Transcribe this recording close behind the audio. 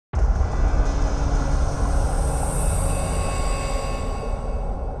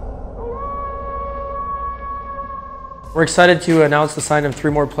We're excited to announce the signing of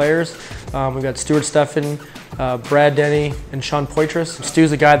 3 more players. We've got Stuart Stefan, Brad Denney, and Sean Poitras.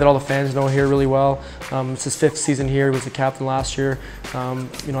 Stu's a guy that all the fans know here really well. It's his 5th season here. He was the captain last year. I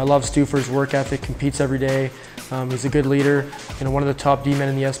love Stu for his work ethic, competes every day. He's a good leader, one of the top D-men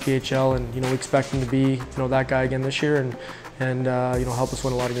in the SPHL, and we expect him to be that guy again this year and help us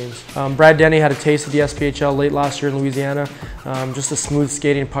win a lot of games. Brad Denney had a taste of the SPHL late last year in Louisiana. Just a smooth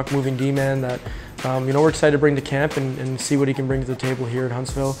skating, puck moving D-man that we're excited to bring to camp and see what he can bring to the table here at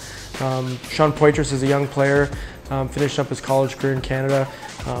Huntsville. Sean Poitras is a young player, finished up his college career in Canada.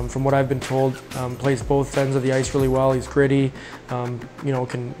 From what I've been told, plays both ends of the ice really well. He's gritty,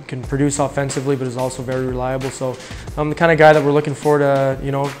 can produce offensively, but is also very reliable. So the kind of guy that we're looking for to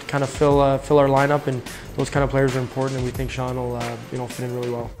kind of fill our lineup, and those kind of players are important, and we think Sean will fit in really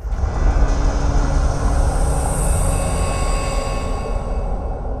well.